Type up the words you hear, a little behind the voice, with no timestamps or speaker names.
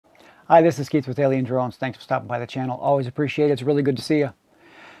Hi, this is Keith with Alien Drones. Thanks for stopping by the channel. Always appreciate it. It's really good to see you.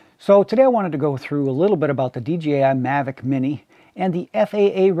 So today I wanted to go through a little bit about the DJI MAVIC MINI and the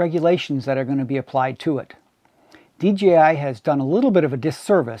FAA regulations that are going to be applied to it. DJI has done a little bit of a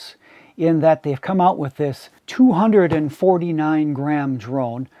disservice in that they've come out with this 249-gram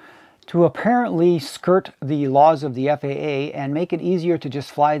drone to apparently skirt the laws of the FAA and make it easier to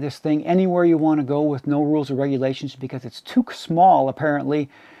just fly this thing anywhere you want to go with no rules or regulations because it's too small, apparently,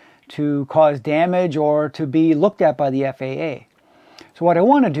 to cause damage or to be looked at by the FAA. So what I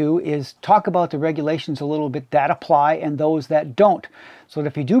want to do is talk about the regulations a little bit that apply and those that don't. So that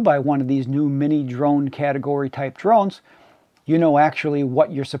if you do buy one of these new mini drone category type drones, you know actually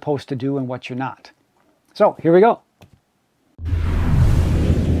what you're supposed to do and what you're not. So here we go.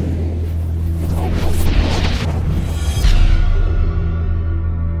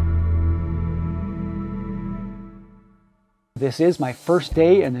 This is my first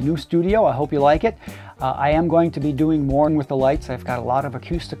day in the new studio. I hope you like it. I am going to be doing more with the lights. I've got a lot of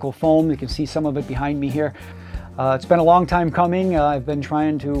acoustical foam. You can see some of it behind me here. It's been a long time coming. I've been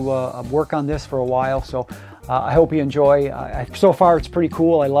trying to work on this for a while, so I hope you enjoy. So far it's pretty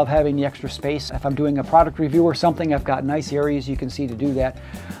cool. I love having the extra space. If I'm doing a product review or something, I've got nice areas you can see to do that.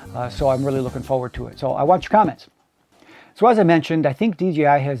 So I'm really looking forward to it. So I want your comments. So as I mentioned, I think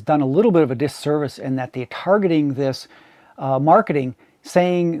DJI has done a little bit of a disservice in that they're targeting this marketing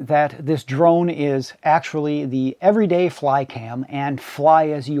saying that this drone is actually the everyday fly cam and fly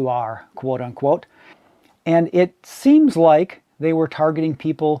as you are, quote unquote. And it seems like they were targeting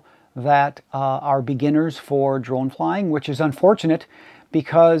people that are beginners for drone flying, which is unfortunate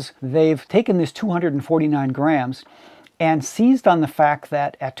because they've taken this 249 grams and seized on the fact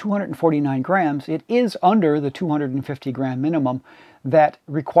that at 249 grams, it is under the 250 gram minimum that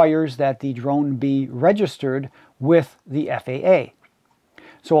requires that the drone be registered with the FAA.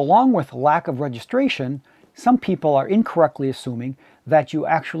 So along with lack of registration, some people are incorrectly assuming that you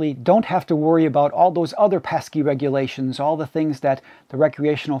actually don't have to worry about all those other pesky regulations, all the things that the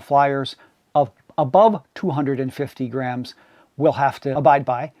recreational flyers of above 250 grams will have to abide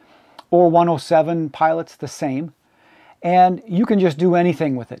by, or 107 pilots the same. And you can just do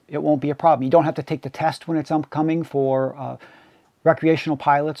anything with it. It won't be a problem. You don't have to take the test when it's upcoming for recreational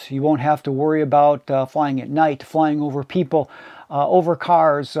pilots. You won't have to worry about flying at night, flying over people, over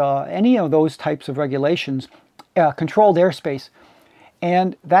cars, any of those types of regulations, controlled airspace.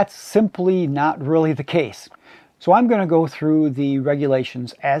 And that's simply not really the case. So I'm going to go through the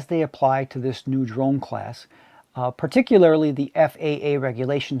regulations as they apply to this new drone class, particularly the FAA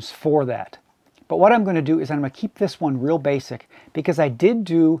regulations for that. But what I'm going to do is I'm going to keep this one real basic because I did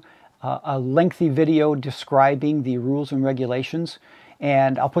do a lengthy video describing the rules and regulations,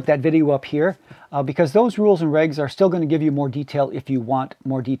 and I'll put that video up here because those rules and regs are still going to give you more detail if you want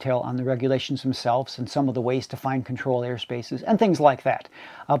more detail on the regulations themselves and some of the ways to find control airspaces and things like that.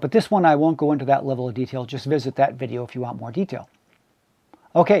 But this one I won't go into that level of detail. Just visit that video if you want more detail.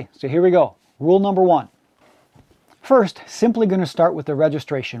 Okay, so here we go. Rule number one. First, simply going to start with the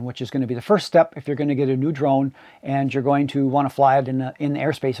registration, which is going to be the first step if you're going to get a new drone and you're going to want to fly it in the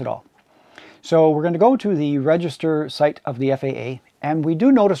airspace at all. So we're going to go to the register site of the FAA, and we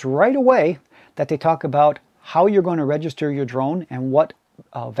do notice right away that they talk about how you're going to register your drone and what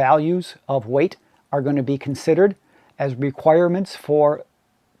values of weight are going to be considered as requirements for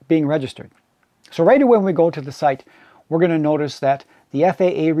being registered. So right away when we go to the site, we're going to notice that the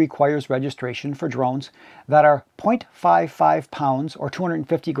FAA requires registration for drones that are 0.55 pounds or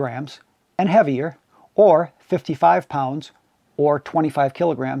 250 grams and heavier, or 55 pounds or 25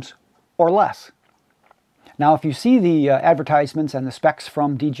 kilograms or less. Now, if you see the advertisements and the specs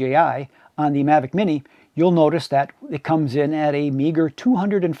from DJI on the Mavic Mini, you'll notice that it comes in at a meager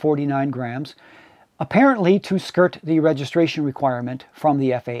 249 grams, apparently to skirt the registration requirement from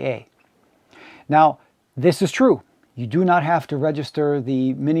the FAA. Now, this is true. You do not have to register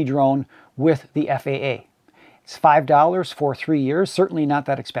the mini drone with the FAA. It's $5 for 3 years, certainly not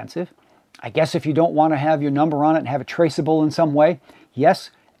that expensive. I guess if you don't want to have your number on it and have it traceable in some way,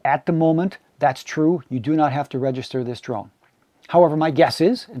 yes, at the moment, that's true. You do not have to register this drone. However, my guess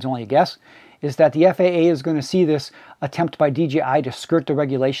is, it's only a guess, is that the FAA is going to see this attempt by DJI to skirt the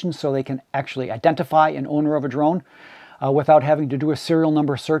regulations so they can actually identify an owner of a drone without having to do a serial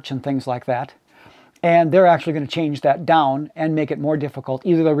number search and things like that. And they're actually going to change that down and make it more difficult.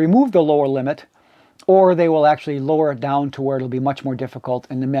 Either they'll remove the lower limit, or they will actually lower it down to where it'll be much more difficult,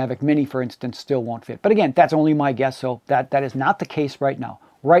 and the Mavic Mini, for instance, still won't fit. But again, that's only my guess, so that is not the case right now.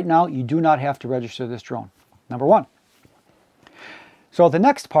 Right now, you do not have to register this drone. Number one. So the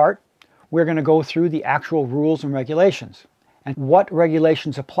next part, we're going to go through the actual rules and regulations. and what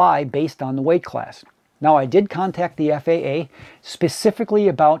regulations apply based on the weight class. Now, I did contact the FAA specifically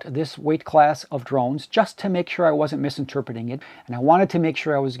about this weight class of drones just to make sure I wasn't misinterpreting it, and I wanted to make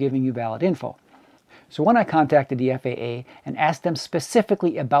sure I was giving you valid info. So when I contacted the FAA and asked them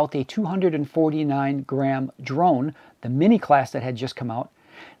specifically about the 249-gram drone, the mini class that had just come out,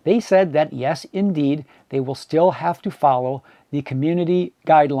 they said that yes, indeed, they will still have to follow the community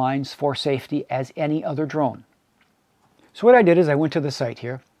guidelines for safety as any other drone. So what I did is I went to the site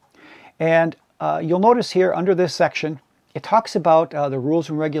here, and you'll notice here under this section, it talks about the rules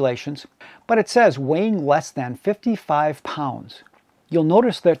and regulations, but it says weighing less than 55 pounds. You'll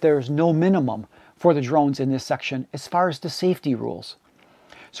notice that there's no minimum for the drones in this section as far as the safety rules.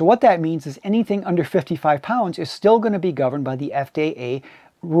 So what that means is anything under 55 pounds is still going to be governed by the FAA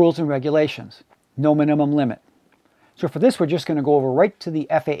rules and regulations. No minimum limit. So for this, we're just going to go over right to the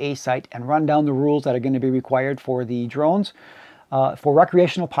FAA site and run down the rules that are going to be required for the drones, for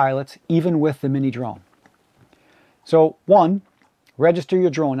recreational pilots, even with the mini drone. So 1, register your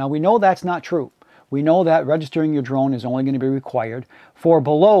drone. Now we know that's not true. We know that registering your drone is only going to be required for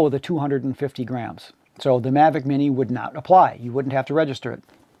below the 250 grams. So the Mavic Mini would not apply. You wouldn't have to register it.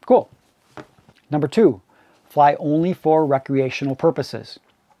 Cool. Number 2, fly only for recreational purposes.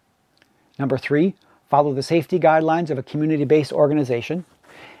 Number 3, follow the safety guidelines of a community-based organization.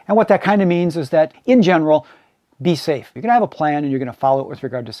 And what that kind of means is that, in general, be safe. You're going to have a plan and you're going to follow it with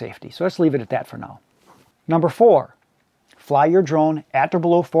regard to safety. So let's leave it at that for now. Number 4, fly your drone at or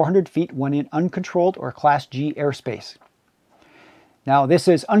below 400 feet when in uncontrolled or Class G airspace. Now this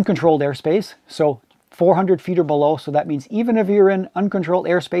is uncontrolled airspace, so 400 feet or below, so that means even if you're in uncontrolled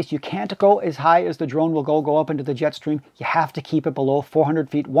airspace, you can't go as high as the drone will go up into the jet stream. You have to keep it below 400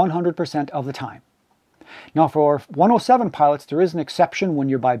 feet 100% of the time. Now for 107 pilots, there is an exception when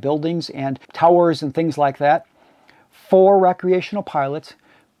you're by buildings and towers and things like that. For recreational pilots,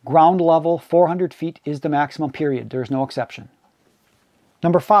 ground level 400 feet is the maximum period. There's no exception.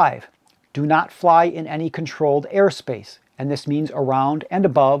 Number 5, do not fly in any controlled airspace. And this means around and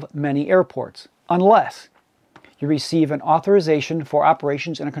above many airports, unless you receive an authorization for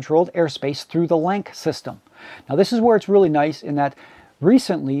operations in a controlled airspace through the LANC system. Now this is where it's really nice in that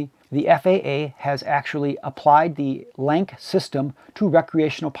recently the FAA has actually applied the LANC system to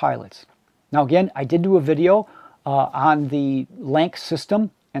recreational pilots. Now again, I did do a video on the LANC system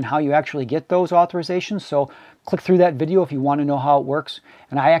and how you actually get those authorizations. So click through that video if you want to know how it works.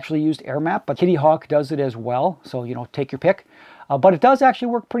 And I actually used AirMap, but Kitty Hawk does it as well. So, you know, take your pick. But it does actually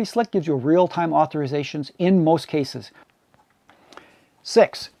work pretty slick, gives you real-time authorizations in most cases.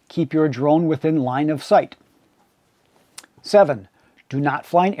 6, keep your drone within line of sight. 7, do not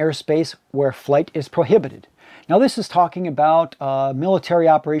fly in airspace where flight is prohibited. Now this is talking about military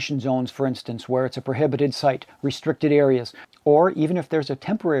operation zones, for instance, where it's a prohibited site, restricted areas, or even if there's a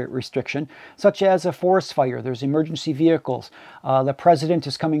temporary restriction, such as a forest fire, there's emergency vehicles, the president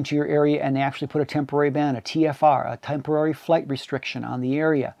is coming to your area and they actually put a temporary ban, a TFR, a temporary flight restriction on the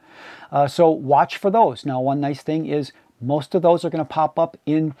area. So watch for those. Now one nice thing is most of those are going to pop up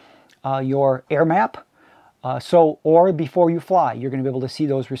in your AirMap. Or before you fly, you're going to be able to see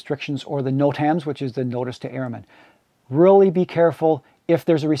those restrictions, or the NOTAMs, which is the Notice to Airmen. Really be careful if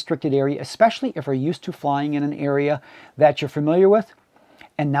there's a restricted area, especially if you're used to flying in an area that you're familiar with,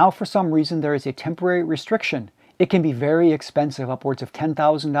 and now for some reason there is a temporary restriction. It can be very expensive, upwards of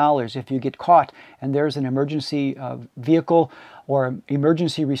 $10,000 if you get caught and there's an emergency vehicle or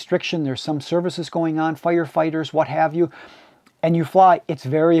emergency restriction. There's some services going on, firefighters, what have you. And you fly, it's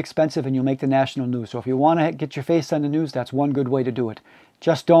very expensive and you'll make the national news. So if you want to get your face on the news, that's one good way to do it.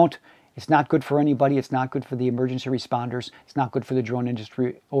 Just don't. It's not good for anybody. It's not good for the emergency responders. It's not good for the drone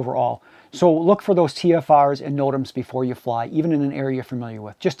industry overall. So look for those TFRs and NOTAMs before you fly, even in an area you're familiar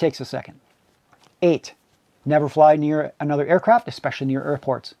with. Just takes a second. 8, never fly near another aircraft, especially near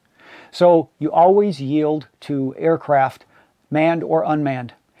airports. So you always yield to aircraft, manned or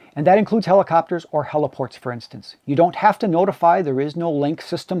unmanned. And that includes helicopters or heliports, for instance. You don't have to notify. There is no link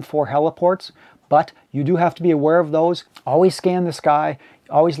system for heliports, but you do have to be aware of those. Always scan the sky.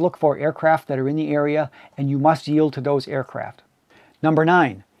 Always look for aircraft that are in the area, and you must yield to those aircraft. Number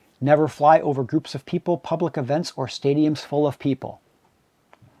 9, never fly over groups of people, public events, or stadiums full of people.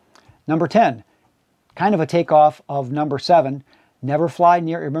 Number 10, kind of a takeoff of number 7, never fly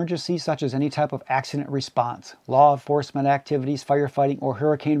near emergencies such as any type of accident response, law enforcement activities, firefighting, or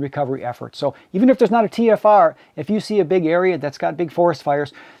hurricane recovery efforts. So even if there's not a TFR, if you see a big area that's got big forest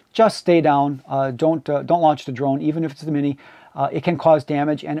fires, just stay down. Don't launch the drone, even if it's the Mini. It can cause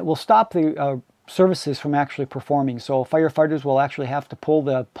damage, and it will stop the services from actually performing. So firefighters will actually have to pull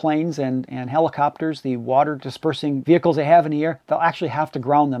the planes and helicopters, the water dispersing vehicles they have in the air, they'll actually have to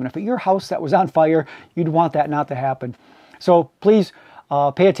ground them. And if at your house that was on fire, you'd want that not to happen. So please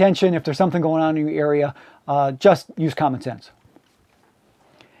pay attention. If there's something going on in your area, just use common sense.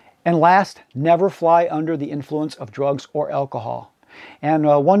 And last, never fly under the influence of drugs or alcohol. And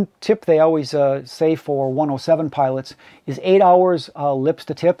one tip they always say for 107 pilots is 8 hours lips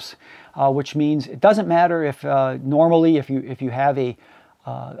to tips, which means it doesn't matter if normally if you have a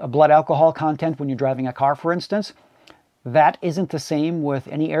blood alcohol content when you're driving a car, for instance. That isn't the same with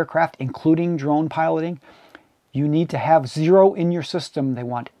any aircraft, including drone piloting. You need to have 0 in your system. They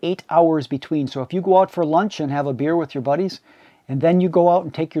want 8 hours between. So if you go out for lunch and have a beer with your buddies, and then you go out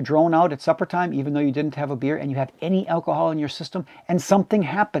and take your drone out at supper time, even though you didn't have a beer, and you have any alcohol in your system, and something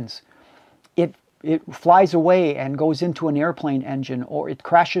happens, it flies away and goes into an airplane engine, or it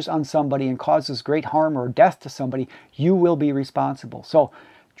crashes on somebody and causes great harm or death to somebody, you will be responsible. So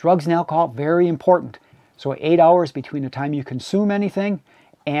drugs and alcohol, very important. So 8 hours between the time you consume anything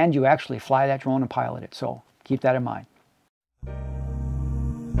and you actually fly that drone and pilot it. So keep that in mind.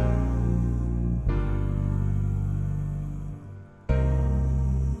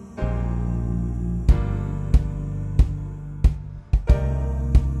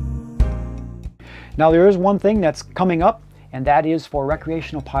 Now there is one thing that's coming up, and that is for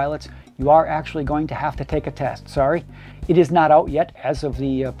recreational pilots, you are actually going to have to take a test. Sorry, it is not out yet as of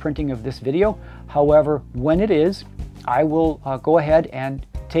the printing of this video. However, when it is, I will go ahead and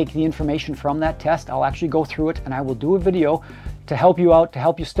take the information from that test. I'll actually go through it, and I will do a video to help you out, to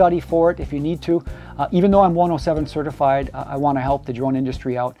help you study for it if you need to. Even though I'm 107 certified, I want to help the drone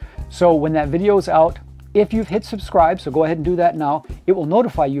industry out. So when that video is out, if you've hit subscribe, so go ahead and do that now, it will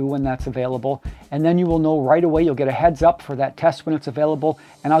notify you when that's available, and then you will know right away. You'll get a heads up for that test when it's available,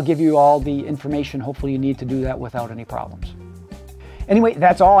 and I'll give you all the information hopefully you need to do that without any problems. Anyway,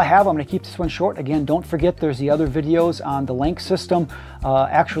 that's all I have. I'm going to keep this one short. Again, don't forget there's the other videos on the link system,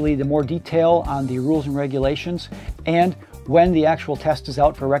 actually the more detail on the rules and regulations, and when the actual test is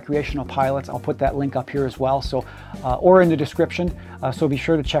out for recreational pilots, I'll put that link up here as well, so or in the description, so be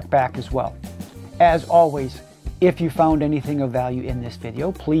sure to check back as well. As always, if you found anything of value in this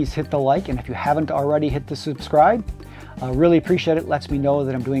video, please hit the like, and if you haven't already, hit the subscribe. Really appreciate it. Lets me know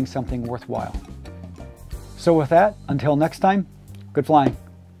that I'm doing something worthwhile. So with that, until next time, good flying.